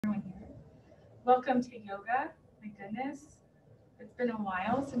Welcome to yoga. My goodness, it's been a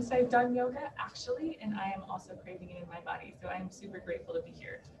while since I've done yoga, actually, and I am also craving it in my body. So I'm super grateful to be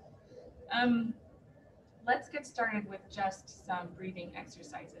here. Um, let's get started with just some breathing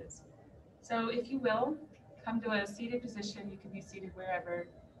exercises. So, if you will, come to a seated position. You can be seated wherever,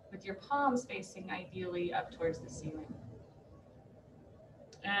 with your palms facing ideally up towards the ceiling.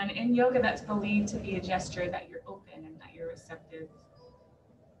 And in yoga, that's believed to be a gesture that you're open and that you're receptive.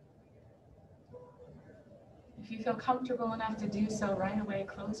 If you feel comfortable enough to do so right away,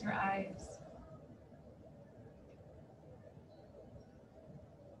 close your eyes.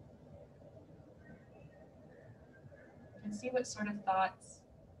 And see what sort of thoughts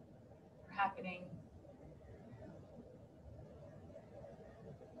are happening.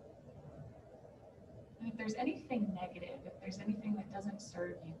 And if there's anything negative, if there's anything that doesn't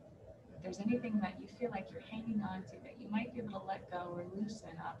serve you, if there's anything that you feel like you're hanging on to that you might be able to let go or loosen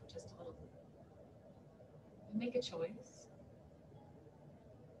up just a little bit, make a choice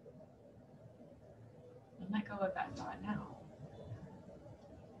and let go of that thought now.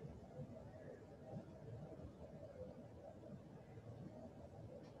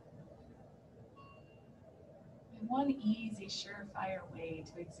 And one easy, surefire way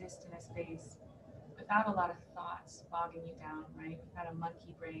to exist in a space without a lot of thoughts bogging you down, right? Without a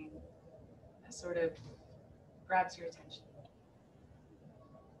monkey brain that sort of grabs your attention.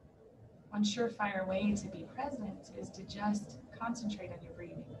 One surefire way to be present is to just concentrate on your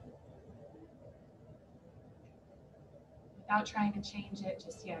breathing without trying to change it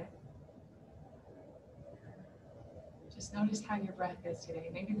just yet. Just notice how your breath is today.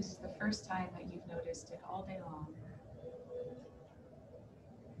 Maybe this is the first time that you've noticed it all day long.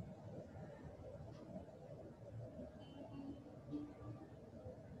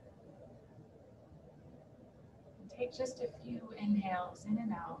 And take just a few inhales in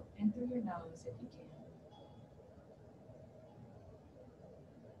and out, in through your nose if you can.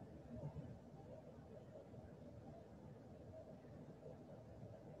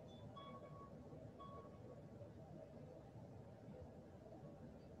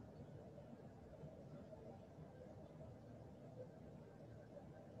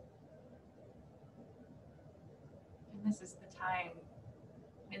 And this is the time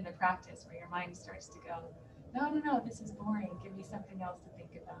in the practice where your mind starts to go, no, no, no, this is boring. Give me something else to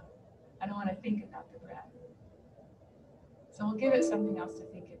think about. I don't want to think about the breath. So we'll give it something else to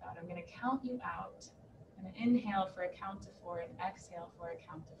think about. I'm going to count you out. I'm going to inhale for a count to 4 and exhale for a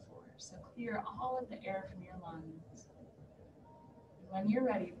count to 4. So clear all of the air from your lungs. And when you're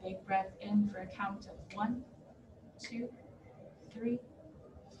ready, big breath in for a count of 1, 2, 3,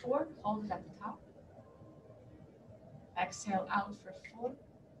 4. Hold it at the top. Exhale out for 4,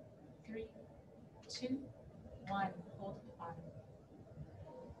 3, 2, 1. Hold at the bottom.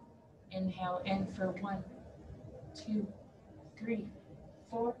 Inhale in for 1, 2, 3,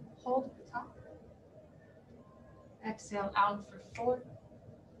 4. Hold at the top. Exhale out for 4,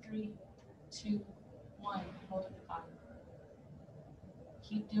 3, 2, 1. Hold at the bottom.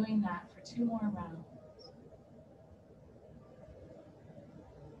 Keep doing that for 2 more rounds.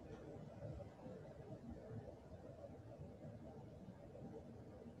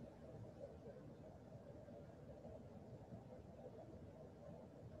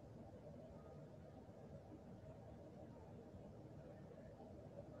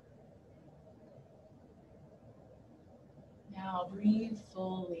 Now breathe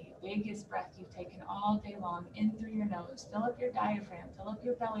fully. Biggest breath you've taken all day long in through your nose. Fill up your diaphragm. Fill up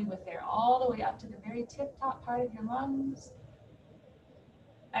your belly with air all the way up to the very tip top part of your lungs.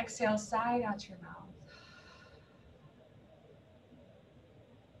 Exhale, side out your mouth.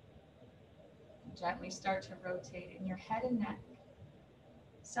 Gently start to rotate in your head and neck,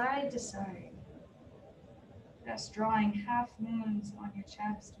 side to side. Just drawing half moons on your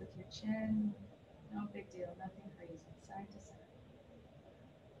chest with your chin. No big deal, nothing crazy. Side to side.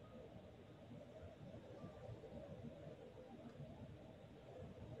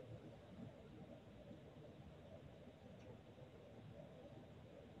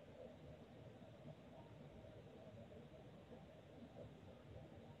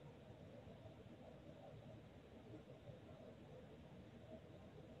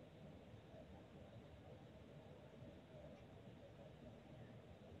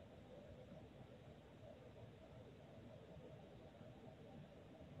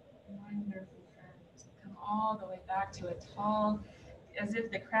 Wonderful, friends. Come all the way back to a tall, as if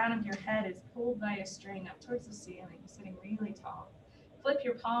the crown of your head is pulled by a string up towards the ceiling, sitting really tall. Flip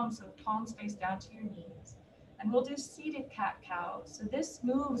your palms so the palms face down to your knees. And we'll do seated cat-cow. So this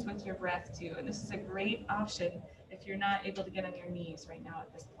moves with your breath too, and this is a great option if if you're not able to get on your knees right now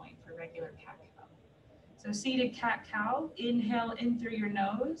at this point for regular cat-cow. So seated cat-cow, inhale in through your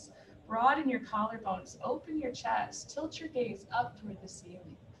nose, broaden your collarbones, open your chest, tilt your gaze up toward the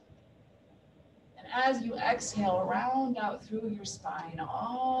ceiling. And as you exhale, round out through your spine,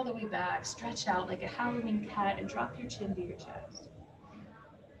 all the way back, stretch out like a howling cat and drop your chin to your chest.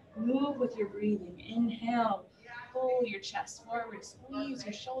 Move with your breathing. Inhale, pull your chest forward, squeeze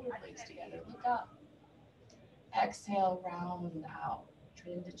your shoulder blades together, look up. Exhale, round out,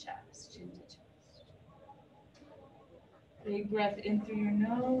 chin to chest, chin to chest. Big breath in through your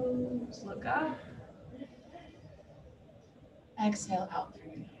nose, look up. Exhale out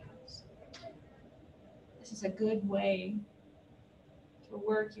through your nose. This is a good way to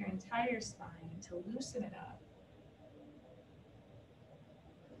work your entire spine, to loosen it up.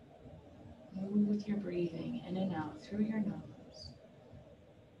 Move with your breathing in and out through your nose.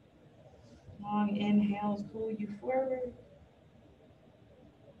 Long inhales pull you forward,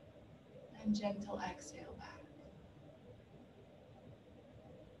 and gentle exhale back.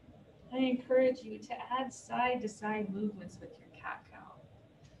 I encourage you to add side-to-side movements with your cat-cow.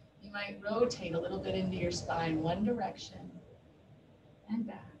 You might rotate a little bit into your spine, one direction, and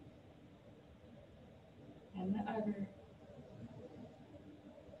back, and the other,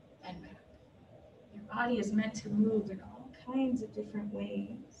 and back. Your body is meant to move in all kinds of different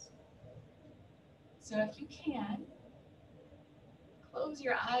ways. So if you can, close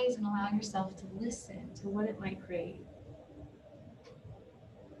your eyes and allow yourself to listen to what it might create.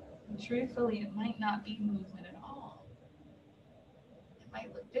 And truthfully, it might not be movement at all. It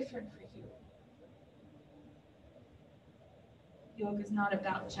might look different for you. Yoga is not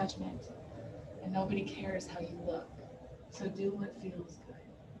about judgment, and nobody cares how you look. So do what feels good.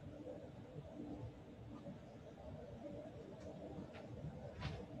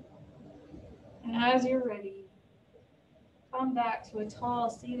 And as you're ready, come back to a tall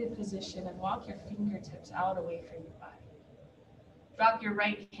seated position and walk your fingertips out away from your body. Drop your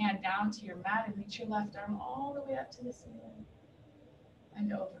right hand down to your mat and reach your left arm all the way up to the ceiling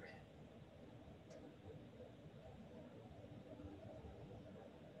and overhead.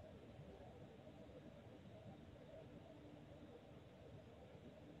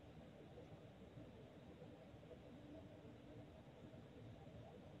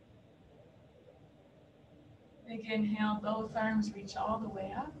 Big inhale, both arms reach all the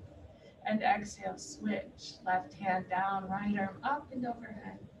way up. And exhale, switch. Left hand down, right arm up and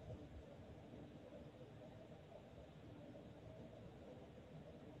overhead.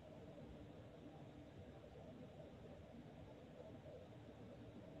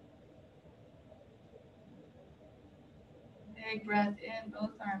 Big breath in,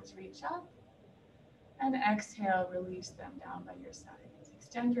 both arms reach up. And exhale, release them down by your sides.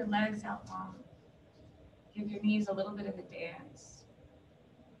 Extend your legs out long. Give your knees a little bit of a dance.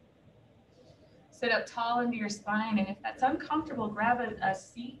 Sit up tall into your spine, and if that's uncomfortable, grab a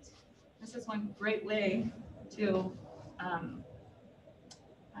seat. This is one great way to,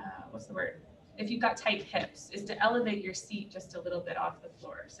 what's the word? If you've got tight hips, is to elevate your seat just a little bit off the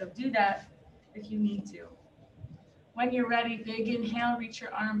floor. So do that if you need to. When you're ready, big inhale, reach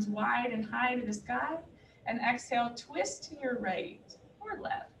your arms wide and high to the sky, and exhale, twist to your right or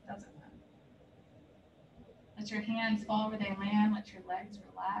left, doesn't matter. Let your hands fall where they land, let your legs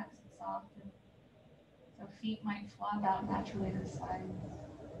relax and soften. So feet might flop out naturally to the sides.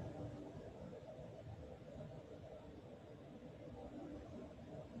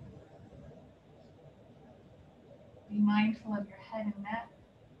 Be mindful of your head and neck.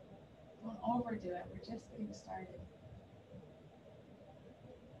 Don't overdo it, we're just getting started.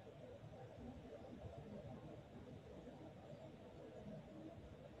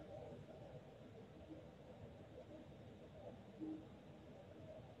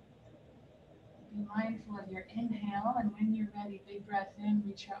 Be mindful of your inhale, and when you're ready, big breath in,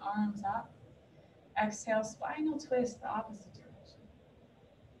 reach your arms up. Exhale, spinal twist the opposite direction.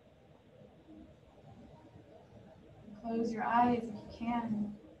 And close your eyes if you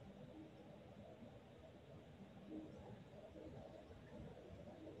can.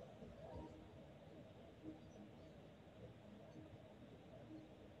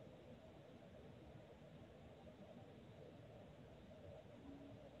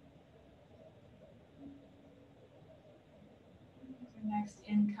 Next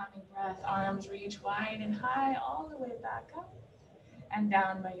incoming breath, arms reach wide and high, all the way back up and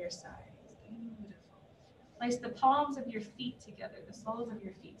down by your sides. Beautiful. Place the palms of your feet together, the soles of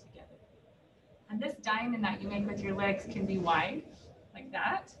your feet together. And this diamond that you make with your legs can be wide, like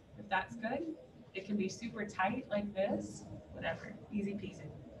that, if that's good. It can be super tight, like this, whatever, easy peasy.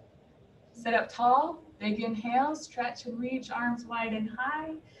 Sit up tall, Big inhale, stretch and reach, arms wide and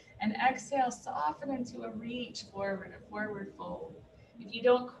high. And exhale, soften into a reach forward, a forward fold. If you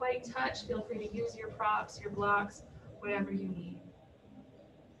don't quite touch, feel free to use your props, your blocks, whatever you need.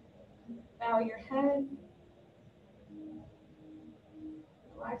 Bow your head.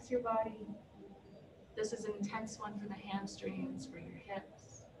 Relax your body. This is an intense one for the hamstrings, for your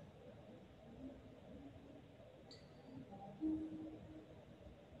hips.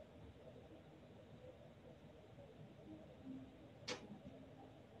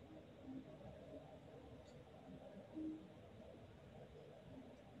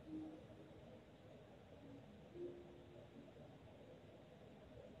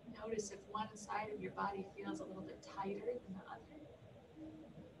 Notice if one side of your body feels a little bit tighter than the other.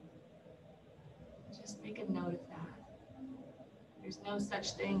 Just make a note of that. There's no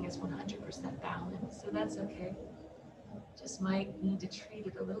such thing as 100% balance, so that's okay. Just might need to treat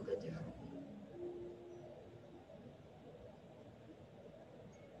it a little bit differently.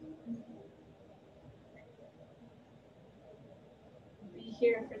 Be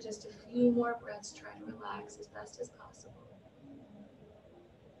here for just a few more breaths. Try to relax as best as possible.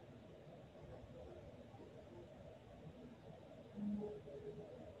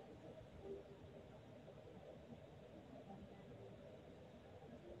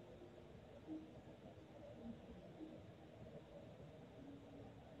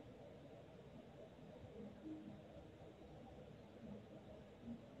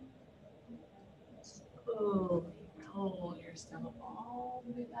 Slowly roll yourself all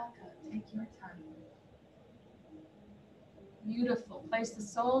the way back up. Take your time. Beautiful. Place the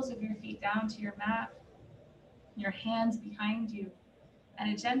soles of your feet down to your mat, your hands behind you,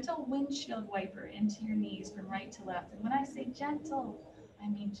 and a gentle windshield wiper into your knees from right to left. And when I say gentle, I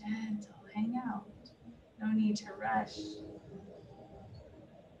mean gentle. Hang out. No need to rush.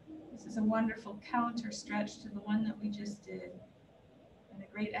 This is a wonderful counter stretch to the one that we just did, and a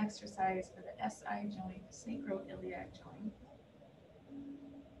great exercise for the SI joint, the sacroiliac joint.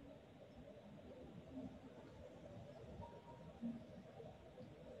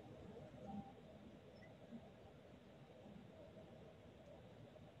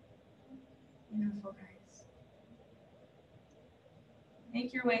 Beautiful, guys.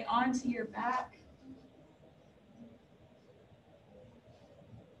 Make your way onto your back.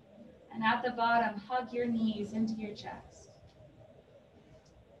 And at the bottom, hug your knees into your chest.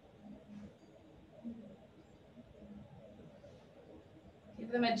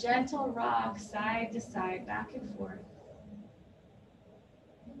 Give them a gentle rock side to side, back and forth.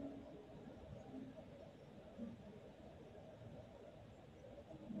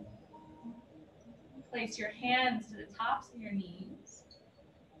 Place your hands to the tops of your knees.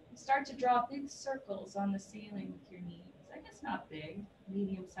 Start to draw big circles on the ceiling with your knees. I guess not big,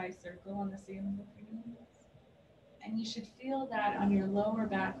 medium-sized circle on the ceiling with your knees. And you should feel that on your lower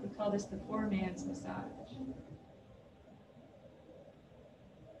back. We call this the poor man's massage.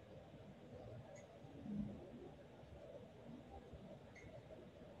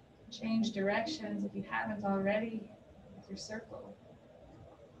 Change directions if you haven't already with your circle.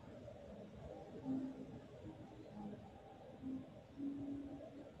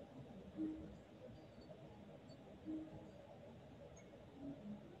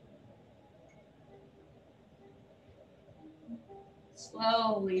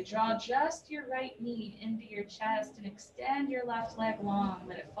 Slowly draw just your right knee into your chest and extend your left leg long.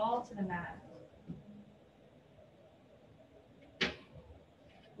 Let it fall to the mat.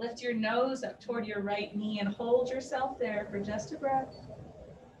 Lift your nose up toward your right knee and hold yourself there for just a breath.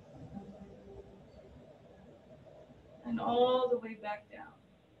 And all the way back down.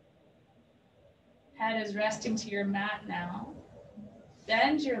 Head is resting to your mat now.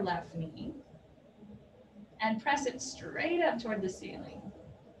 Bend your left knee and press it straight up toward the ceiling.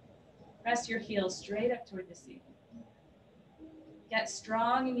 Press your heels straight up toward the ceiling. Get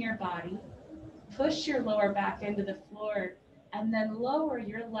strong in your body. Push your lower back into the floor and then lower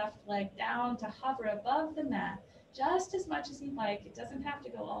your left leg down to hover above the mat just as much as you like. It doesn't have to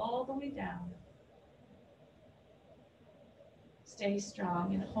go all the way down. Stay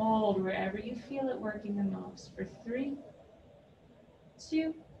strong and hold wherever you feel it working the most for 3,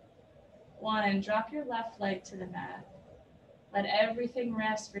 2, 1, and drop your left leg to the mat. Let everything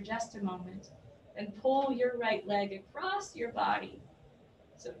rest for just a moment. Then pull your right leg across your body.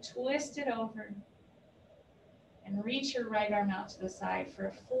 So twist it over and reach your right arm out to the side for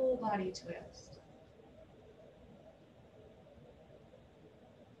a full body twist.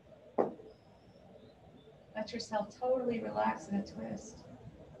 Let yourself totally relax in a twist.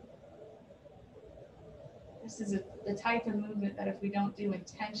 This is the type of movement that if we don't do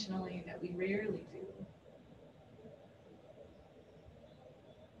intentionally, that we rarely do.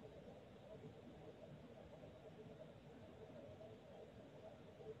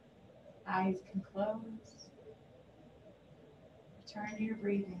 Eyes can close. Return to your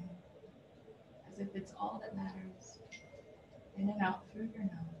breathing as if it's all that matters. In and out through your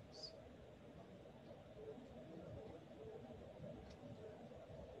nose.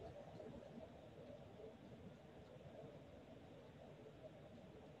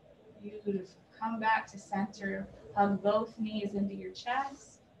 Beautiful. Come back to center. Hug both knees into your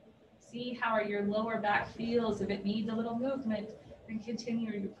chest. See how your lower back feels. If it needs a little movement, then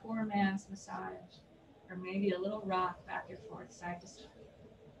continue your poor man's massage. Or maybe a little rock back and forth, side to side.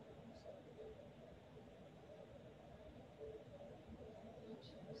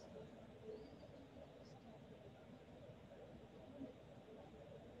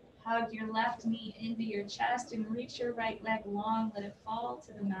 Hug your left knee into your chest and reach your right leg long. Let it fall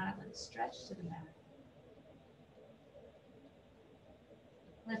to the mat. Let it stretch to the mat.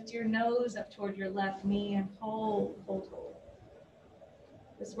 Lift your nose up toward your left knee and hold, hold, hold.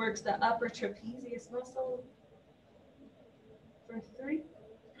 This works the upper trapezius muscle. For 3,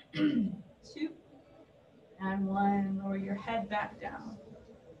 2, and 1. Lower your head back down.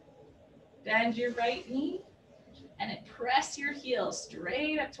 Bend your right knee and press your heel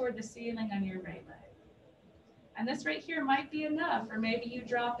straight up toward the ceiling on your right leg. And this right here might be enough, or maybe you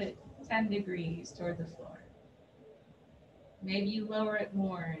drop it 10 degrees toward the floor. Maybe you lower it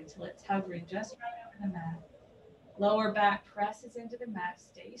more until it's hovering just right over the mat. Lower back presses into the mat.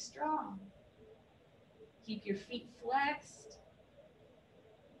 Stay strong. Keep your feet flexed.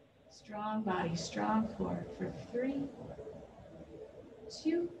 Strong body, strong core. For 3,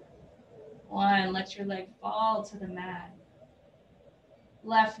 2, 1. Let your leg fall to the mat.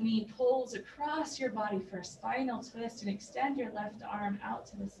 Left knee pulls across your body for a spinal twist and extend your left arm out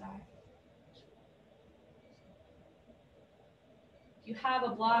to the side. If you have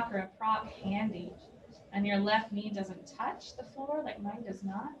a block or a prop handy and your left knee doesn't touch the floor like mine does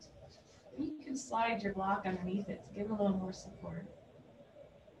not, you can slide your block underneath it to give it a little more support.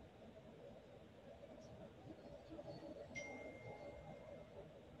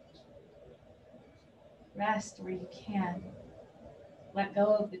 Rest where you can. Let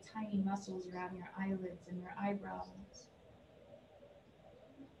go of the tiny muscles around your eyelids and your eyebrows.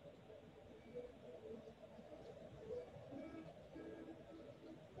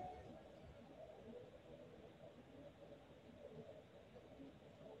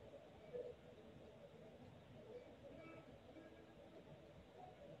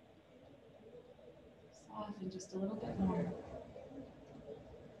 Soften just a little bit more.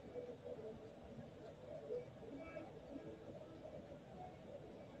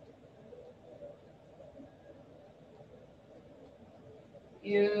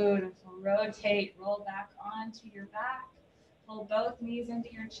 Beautiful. Rotate, roll back onto your back. Pull both knees into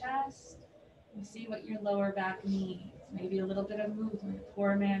your chest and see what your lower back needs. Maybe a little bit of movement,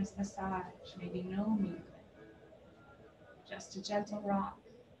 poor man's massage, maybe no movement. Just a gentle rock,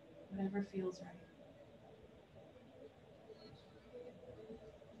 whatever feels right.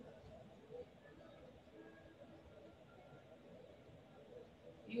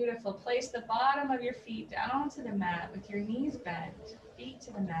 Beautiful. Place the bottom of your feet down to the mat with your knees bent. Feet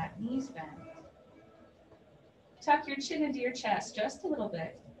to the mat, knees bent. Tuck your chin into your chest just a little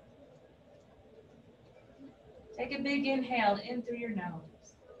bit. Take a big inhale in through your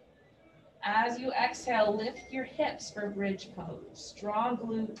nose. As you exhale, lift your hips for bridge pose. Strong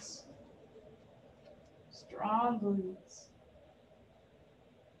glutes. Strong glutes.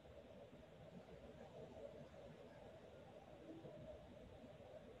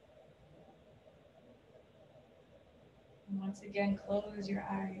 And once again, close your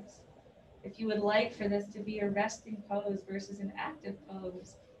eyes. If you would like for this to be a resting pose versus an active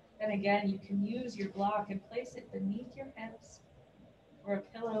pose, then again, you can use your block and place it beneath your hips or a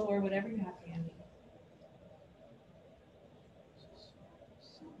pillow or whatever you have handy.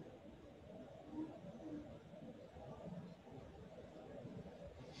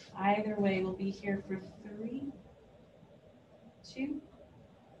 Either way, we'll be here for 3, 2,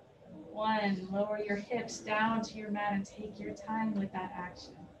 1. Lower your hips down to your mat and take your time with that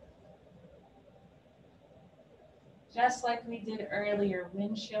action. Just like we did earlier,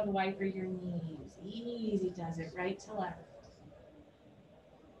 windshield wiper your knees. Easy does it, right to left.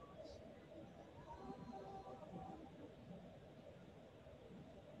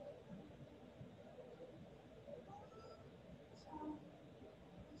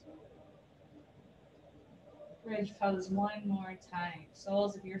 Bridge pose one more time.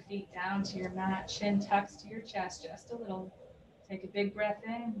 Soles of your feet down to your mat, chin tucks to your chest just a little. Take a big breath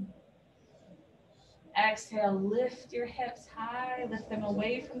in. Exhale, lift your hips high, lift them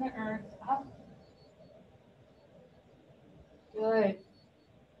away from the earth, up. Good.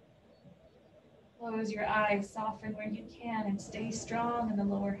 Close your eyes, soften where you can, and stay strong in the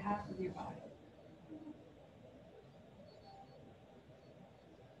lower half of your body.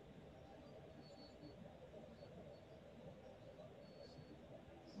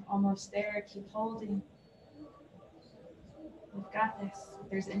 We're almost there. Keep holding. We've got this. If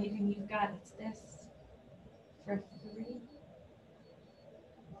there's anything you've got, it's this. For 3,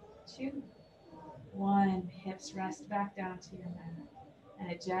 2, 1. Hips rest back down to your mat. And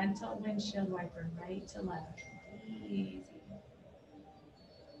a gentle windshield wiper right to left. Easy.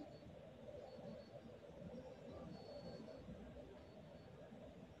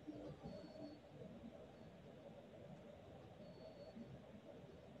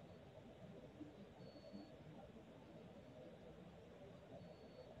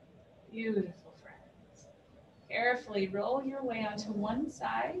 Beautiful, friends. Carefully roll your way onto one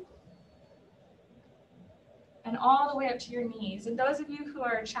side and all the way up to your knees. And those of you who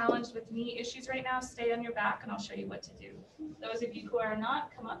are challenged with knee issues right now, stay on your back and I'll show you what to do. Those of you who are not,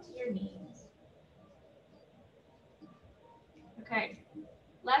 come up to your knees. Okay,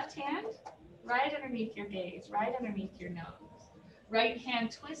 left hand right underneath your gaze, right underneath your nose. Right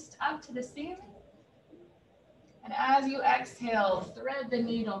hand twist up to the ceiling. And as you exhale, thread the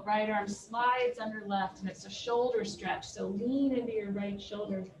needle. Right arm slides under left, and it's a shoulder stretch. So lean into your right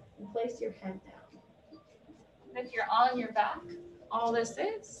shoulder and place your head down. And if you're on your back, all this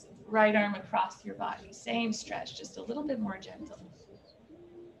is right arm across your body. Same stretch, just a little bit more gentle.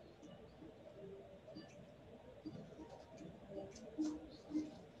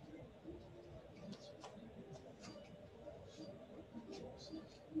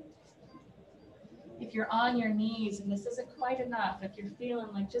 If you're on your knees and this isn't quite enough, if you're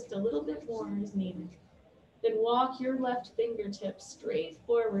feeling like just a little bit more is needed, then walk your left fingertips straight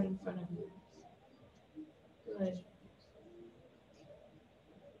forward in front of you. Good.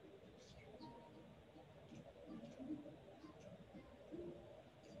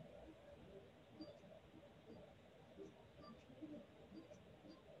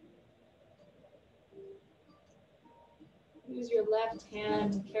 Use your left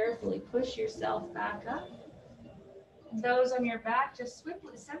hand to carefully push yourself back up. And those on your back, just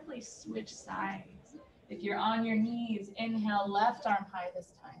simply switch sides. If you're on your knees, inhale, left arm high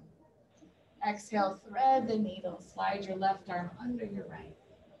this time. Exhale, thread the needle. Slide your left arm under your right.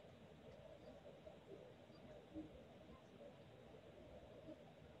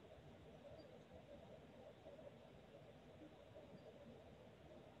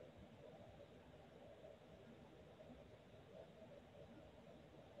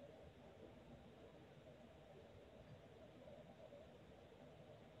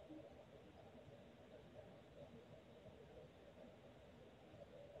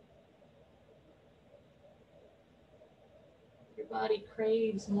 Your body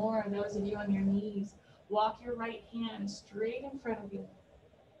craves more. Those of you on your knees, walk your right hand straight in front of you.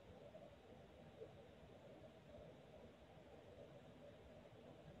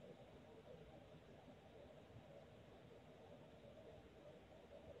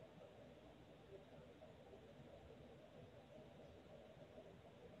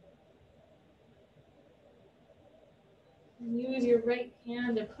 And use your right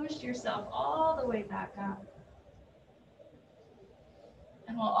hand to push yourself all the way back up.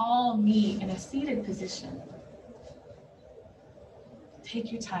 And we'll all meet in a seated position. Take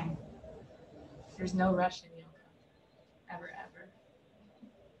your time. There's no rush in yoga. Ever, ever.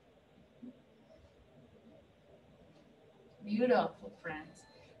 Beautiful, friends.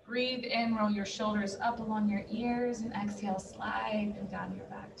 Breathe in, roll your shoulders up along your ears, and exhale, slide them down your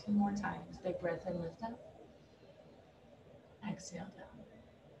back. 2 more times. Big breath in, lift up. Exhale down.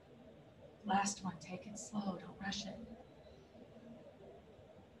 Last one, take it slow, don't rush it.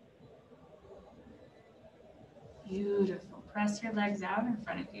 Beautiful. Press your legs out in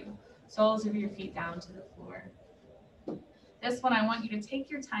front of you. Soles of your feet down to the floor. This one I want you to take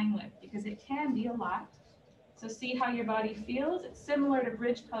your time with because it can be a lot. So see how your body feels. It's similar to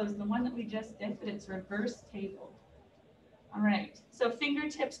bridge pose, the one that we just did, but it's reverse table. All right. So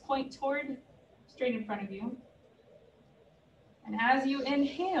fingertips point toward straight in front of you. And as you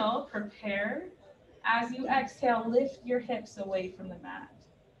inhale, prepare. As you exhale, lift your hips away from the mat.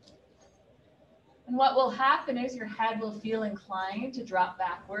 And what will happen is your head will feel inclined to drop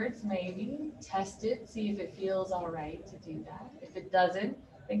backwards, maybe. Test it, see if it feels all right to do that. If it doesn't,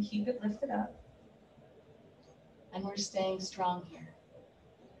 then keep it lifted up. And we're staying strong here.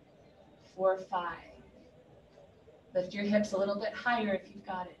 4, 5. Lift your hips a little bit higher if you've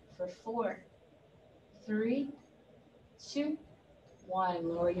got it. For 4, 3, 2, 1.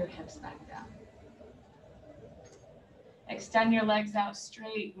 Lower your hips back down. Extend your legs out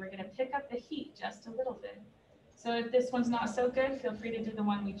straight. We're going to pick up the heat just a little bit. So if this one's not so good, feel free to do the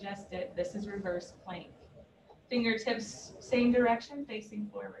one we just did. This is reverse plank. Fingertips, same direction, facing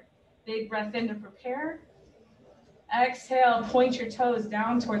forward. Big breath in to prepare. Exhale, point your toes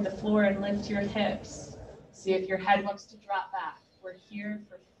down toward the floor and lift your hips. See if your head wants to drop back. We're here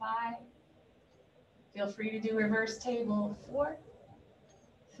for 5. Feel free to do reverse table. 4,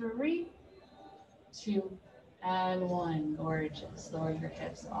 3, 2, and 1. Gorgeous. Lower your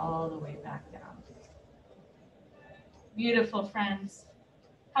hips all the way back down. Beautiful, friends.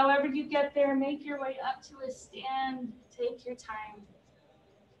 However you get there, make your way up to a stand. Take your time.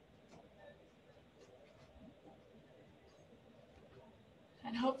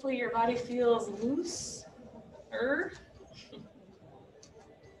 And hopefully your body feels loose.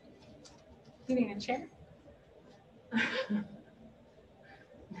 You need a chair? No, I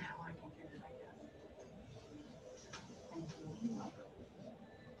can get it like that. Thank you.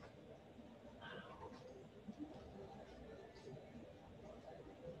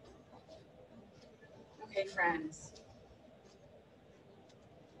 Okay, friends.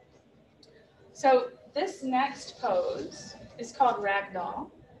 So this next pose is called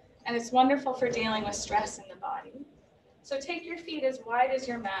ragdoll, and it's wonderful for dealing with stress in the body. So take your feet as wide as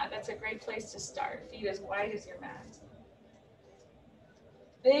your mat. That's a great place to start. Feet as wide as your mat.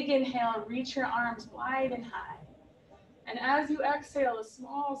 Big inhale, reach your arms wide and high. And as you exhale, a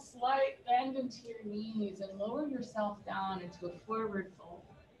small, slight bend into your knees and lower yourself down into a forward fold.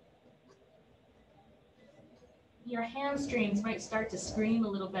 Your hamstrings might start to scream a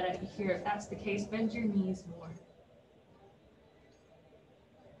little bit at you here. If that's the case, bend your knees more.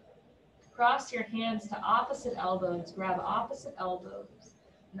 Cross your hands to opposite elbows, grab opposite elbows,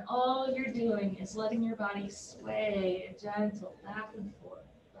 and all you're doing is letting your body sway gentle back and forth,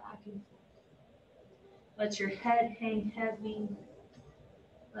 back and forth. Let your head hang heavy.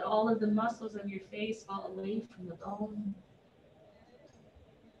 Let all of the muscles of your face fall away from the bone.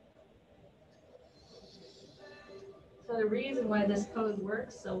 So the reason why this pose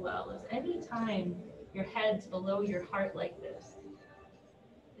works so well is anytime your head's below your heart like this,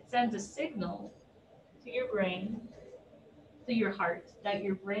 sends a signal to your brain, to your heart, that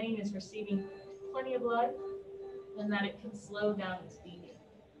your brain is receiving plenty of blood and that it can slow down its beating.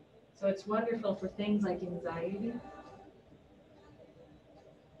 So it's wonderful for things like anxiety,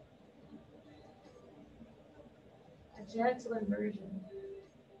 a gentle inversion.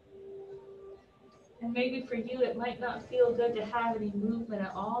 And maybe for you, it might not feel good to have any movement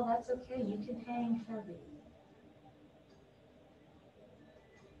at all. That's okay. You can hang heavy.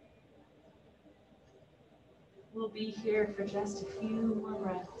 We'll be here for just a few more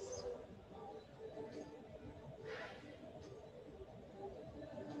breaths.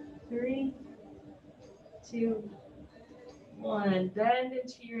 3, 2, 1. Bend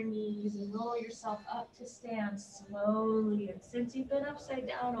into your knees and roll yourself up to stand slowly. And since you've been upside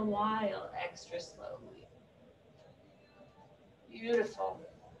down a while, extra slowly. Beautiful.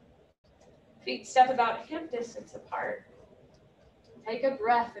 Feet step about hip distance apart. Take a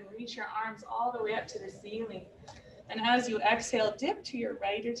breath and reach your arms all the way up to the ceiling. And as you exhale, dip to your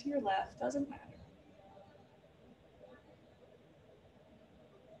right or to your left, doesn't matter.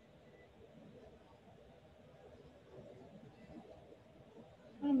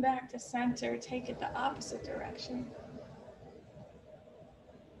 Come back to center, take it the opposite direction.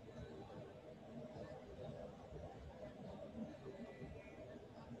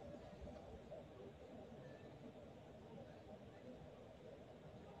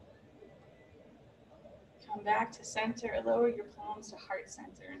 Come back to center, lower your palms to heart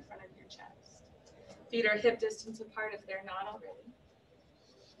center in front of your chest. Feet are hip distance apart if they're not already.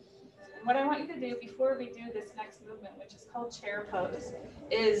 And what I want you to do before we do this next movement, which is called chair pose,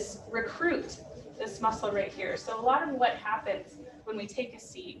 is recruit this muscle right here. So a lot of what happens when we take a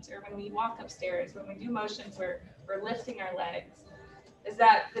seat or when we walk upstairs, when we do motions where we're lifting our legs, is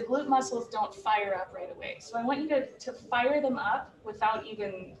that the glute muscles don't fire up right away. So I want you to fire them up without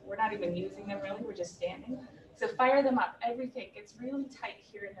even, we're not even using them really, we're just standing. So fire them up, everything gets really tight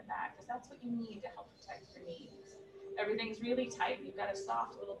here in the back because that's what you need to help protect your knees. Everything's really tight. You've got a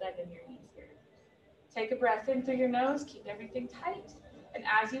soft little bend in your knees here. Take a breath in through your nose, keep everything tight. And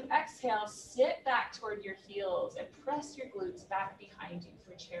as you exhale, sit back toward your heels and press your glutes back behind you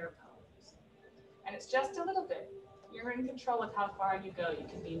for chair pose. And it's just a little bit. You're in control of how far you go. You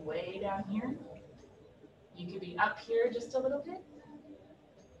can be way down here. You can be up here just a little bit.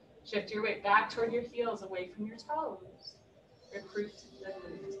 Shift your weight back toward your heels, away from your toes. Recruit the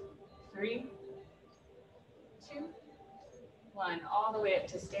glute. 3, 2, 1. All the way up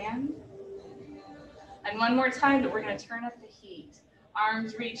to stand. And one more time, but we're going to turn up the heat.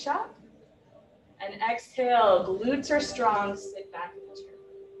 Arms reach up. And exhale, glutes are strong, sit back in the chair.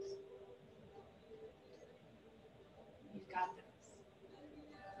 You've got this.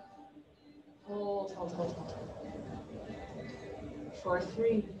 Hold, hold, hold, hold. 4,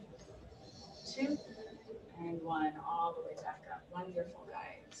 3, 2, and 1. All the way back up. Wonderful,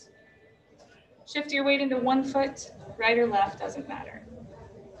 guys. Shift your weight into one foot, right or left, doesn't matter.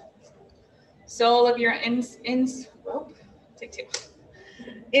 Sole of your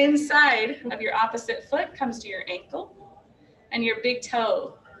inside of your opposite foot comes to your ankle, and your big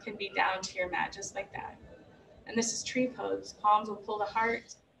toe can be down to your mat, just like that. And this is tree pose. Palms will pull the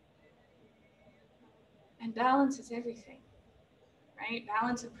heart. And balance is everything, right?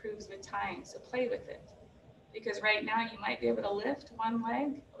 Balance improves with time, so play with it. Because right now you might be able to lift one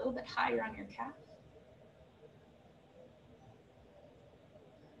leg a little bit higher on your calf.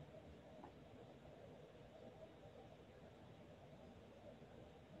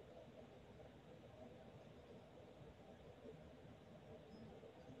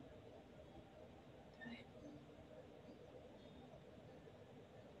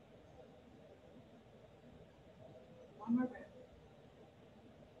 One more breath.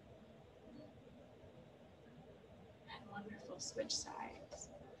 And wonderful, switch sides.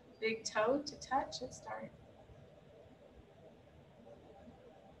 Big toe to touch and start.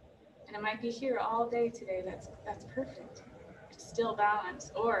 And it might be here all day today, that's perfect. Still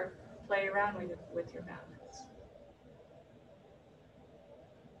balance, or play around with your balance.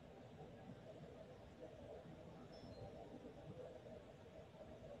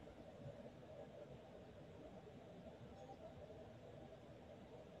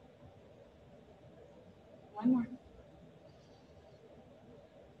 One more.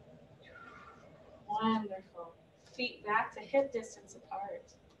 Wonderful. Feet back to hip distance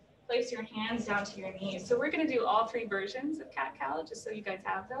apart. Place your hands down to your knees. So we're going to do all 3 versions of cat-cow, just so you guys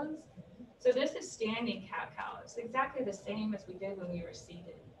have those. So this is standing cat-cow. It's exactly the same as we did when we were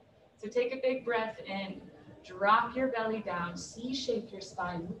seated. So take a big breath in. Drop your belly down. C-shape your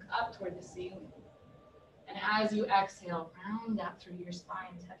spine. Look up toward the ceiling. And as you exhale, round up through your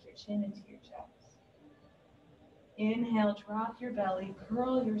spine. Tuck your chin into your chest. Inhale, drop your belly.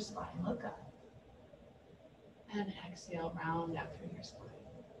 Curl your spine. Look up. And exhale, round up through your spine.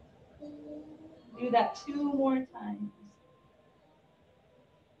 Do that 2 more times.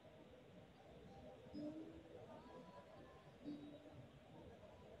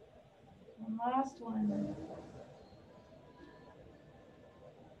 And last one.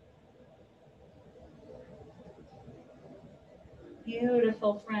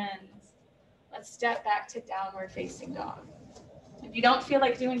 Beautiful, friends. Let's step back to downward facing dog. If you don't feel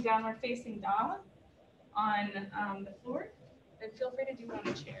like doing downward facing dog on the floor, then feel free to do it on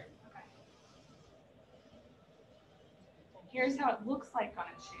a chair. Okay. And here's how it looks like on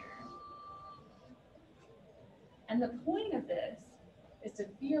a chair. And the point of this is to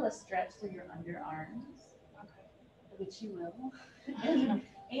feel a stretch through your underarms, okay, which you will,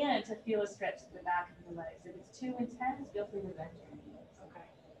 and to feel a stretch through the back of your legs. If it's too intense, feel free to bend your knees. Okay.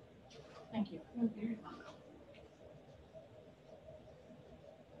 Thank you. You're very welcome.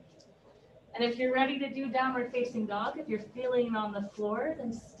 And if you're ready to do downward facing dog, if you're feeling it on the floor,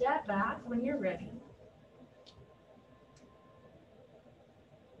 then step back when you're ready.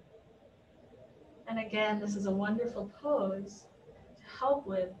 And again, this is a wonderful pose to help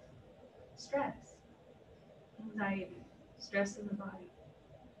with stress, anxiety, stress in the body.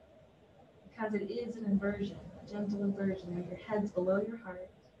 Because it is an inversion, a gentle inversion where your head's below your heart.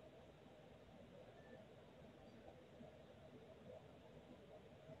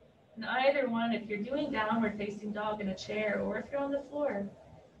 And either one, if you're doing downward facing dog in a chair or if you're on the floor,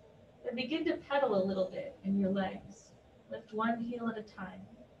 then begin to pedal a little bit in your legs. Lift one heel at a time.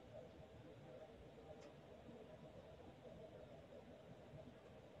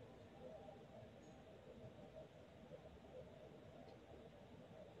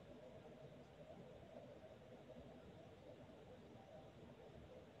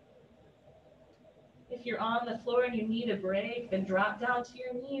 If you're on the floor and you need a break, then drop down to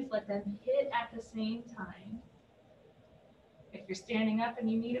your knees, let them hit at the same time. If you're standing up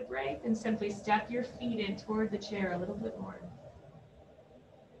and you need a break, then simply step your feet in toward the chair a little bit more.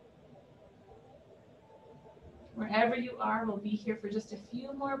 Wherever you are, we'll be here for just a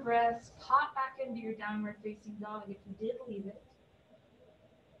few more breaths. Pop back into your downward facing dog if you did leave it.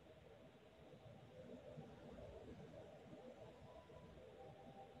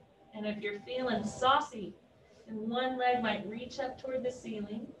 And if you're feeling saucy, then one leg might reach up toward the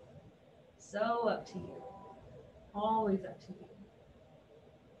ceiling. So up to you. Always up to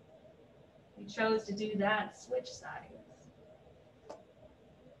you. You chose to do that, switch sides.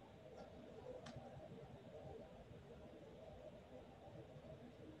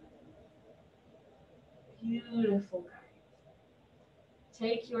 Beautiful, guys.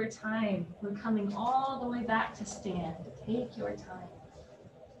 Take your time. We're coming all the way back to stand. Take your time.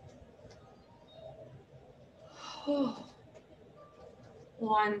 Oh,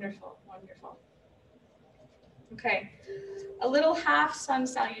 wonderful, wonderful. Okay, a little half sun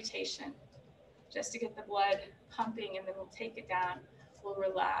salutation, just to get the blood pumping, and then we'll take it down, we'll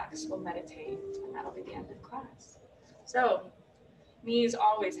relax, we'll meditate, and that'll be the end of class. So, knees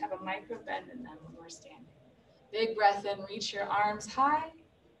always have a micro bend in them when we're standing. Big breath in, reach your arms high.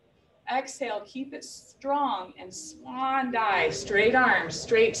 Exhale, keep it strong, and swan dive, straight arms,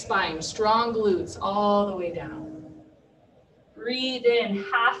 straight spine, strong glutes all the way down. Breathe in,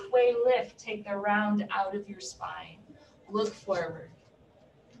 halfway lift, take the round out of your spine. Look forward.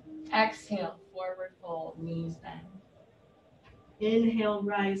 Exhale, forward fold, knees bend. Inhale,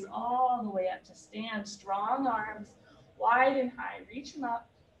 rise all the way up to stand. Strong arms, wide and high, reach them up.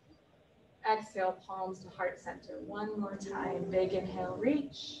 Exhale, palms to heart center. One more time, big inhale,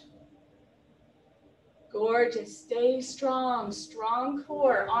 reach. Gorgeous, stay strong, strong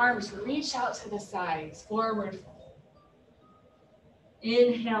core, arms reach out to the sides, forward fold.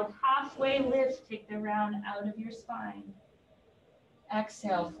 Inhale, halfway lift, take the round out of your spine.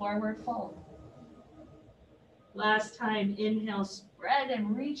 Exhale, forward fold. Last time, inhale, spread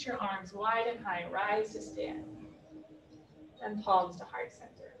and reach your arms wide and high, rise to stand. Then palms to heart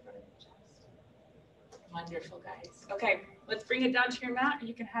center in front of your chest. Wonderful, guys. Okay, let's bring it down to your mat.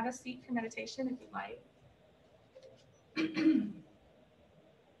 You can have a seat for meditation if you'd like.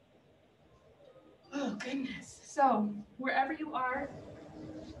 Oh, goodness. So, wherever you are,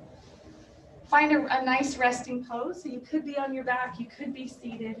 find a nice resting pose. So you could be on your back, you could be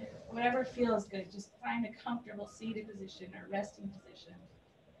seated, whatever feels good. Just find a comfortable seated position or resting position.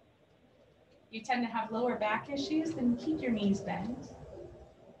 You tend to have lower back issues, then keep your knees bent.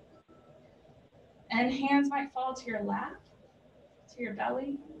 And hands might fall to your lap, to your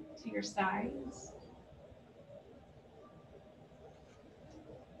belly, to your sides.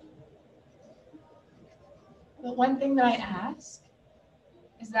 But one thing that I ask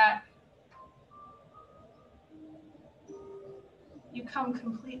is that you come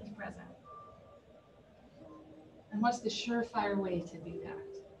completely present. And what's the surefire way to do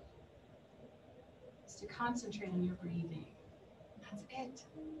that? It's to concentrate on your breathing. That's it.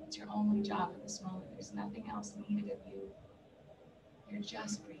 It's your only job at this moment. There's nothing else needed of you. You're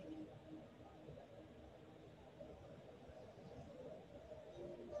just breathing.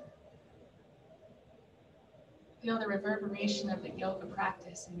 Feel the reverberation of the yoga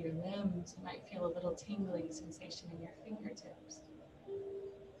practice in your limbs. You might feel a little tingling sensation in your fingertips.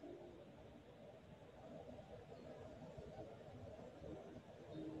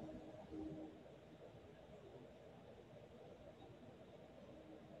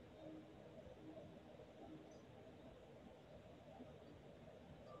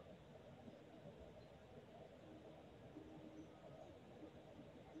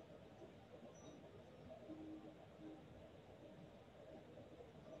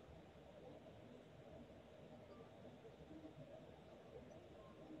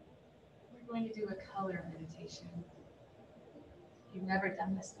 We're going to do a color meditation. If you've never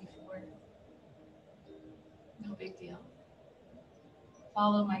done this before, no big deal.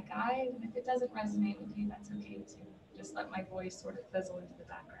 Follow my guide, and if it doesn't resonate with you, that's okay too. Just let my voice sort of fizzle into the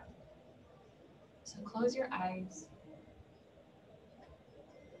background. So close your eyes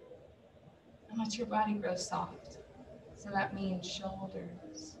and let your body grow soft. So that means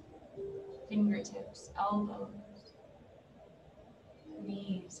shoulders, fingertips, elbows,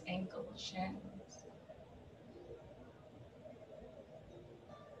 knees, ankles, shins.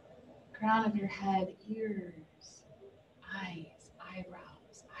 Crown of your head, ears, eyes,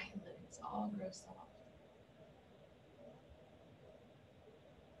 eyebrows, eyelids, all grow soft.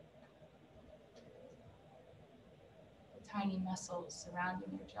 The tiny muscles surrounding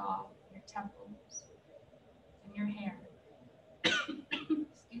your jaw, your temples, and your hair,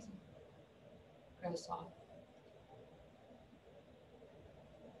 excuse me, grow soft.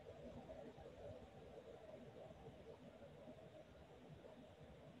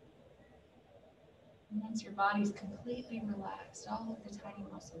 And once your body's completely relaxed, all of the tiny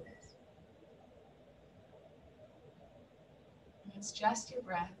muscles, and it's just your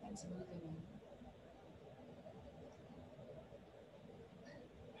breath that's moving in.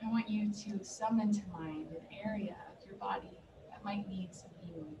 I want you to summon to mind an area of your body that might need some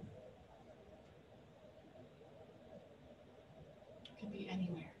healing. It could be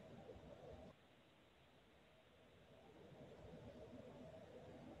anywhere.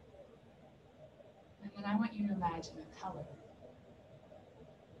 imagine a color,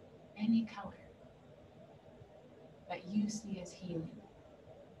 any color that you see as healing.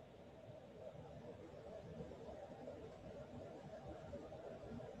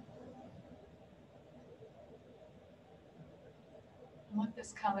 And let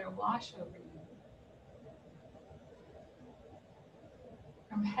this color wash over you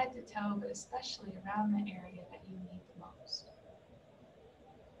from head to toe, but especially around the area that you need the most.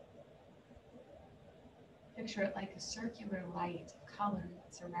 Picture it like a circular light of color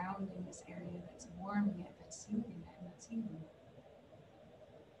that's surrounding this area, that's warming it, that's soothing it, and that's healing it.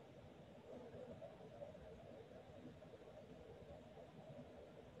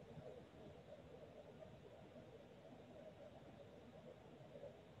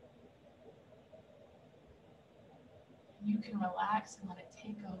 And you can relax and let it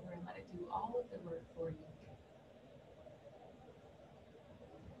take over and let it do all of the work for you.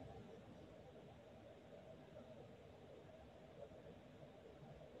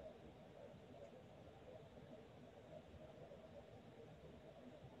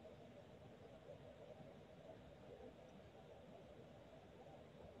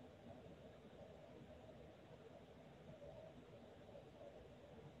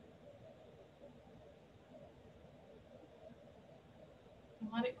 And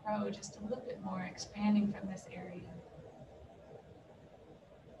let it grow just a little bit more, expanding from this area,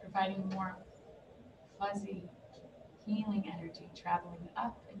 providing more fuzzy, healing energy traveling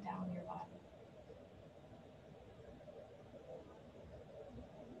up and down your body.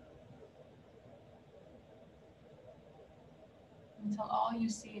 Until all you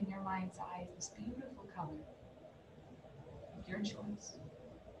see in your mind's eye is this beautiful color of your choice.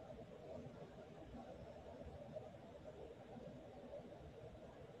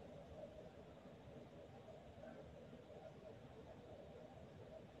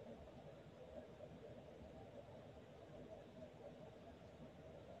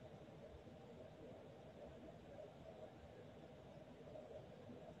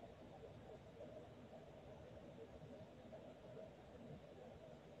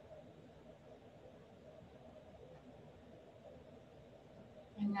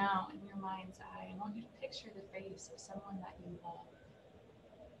 And now, in your mind's eye, I want you to picture the face of someone that you love,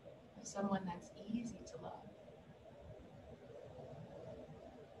 of someone that's easy to love.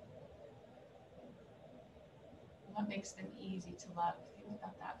 What makes them easy to love? Think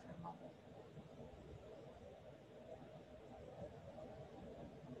about that for a moment.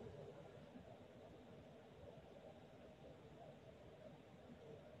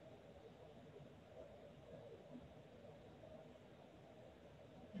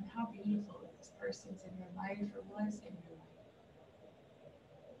 And how beautiful that this person's in your life or was in your life.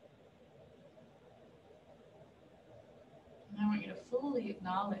 And I want you to fully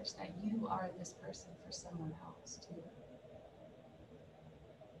acknowledge that you are this person for someone else too.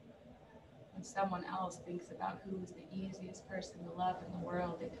 When someone else thinks about who is the easiest person to love in the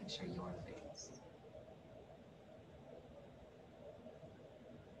world, they picture your face.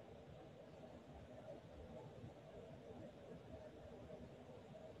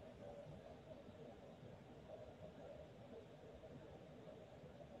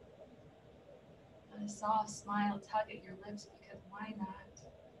 Let a soft smile tug at your lips, because why not?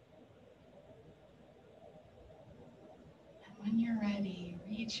 And when you're ready,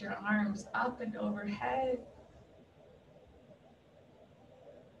 reach your arms up and overhead.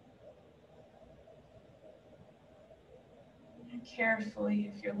 And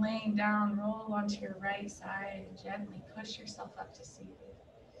carefully, if you're laying down, roll onto your right side and gently push yourself up to seated.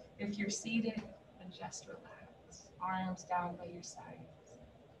 If you're seated, then just relax. Arms down by your sides.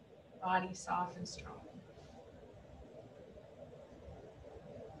 Body soft and strong.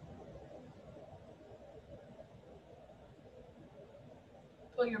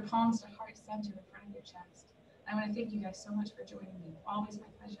 Pull your palms to heart center in front of your chest. I want to thank you guys so much for joining me. Always my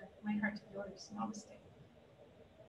pleasure. My heart to yours. Namaste.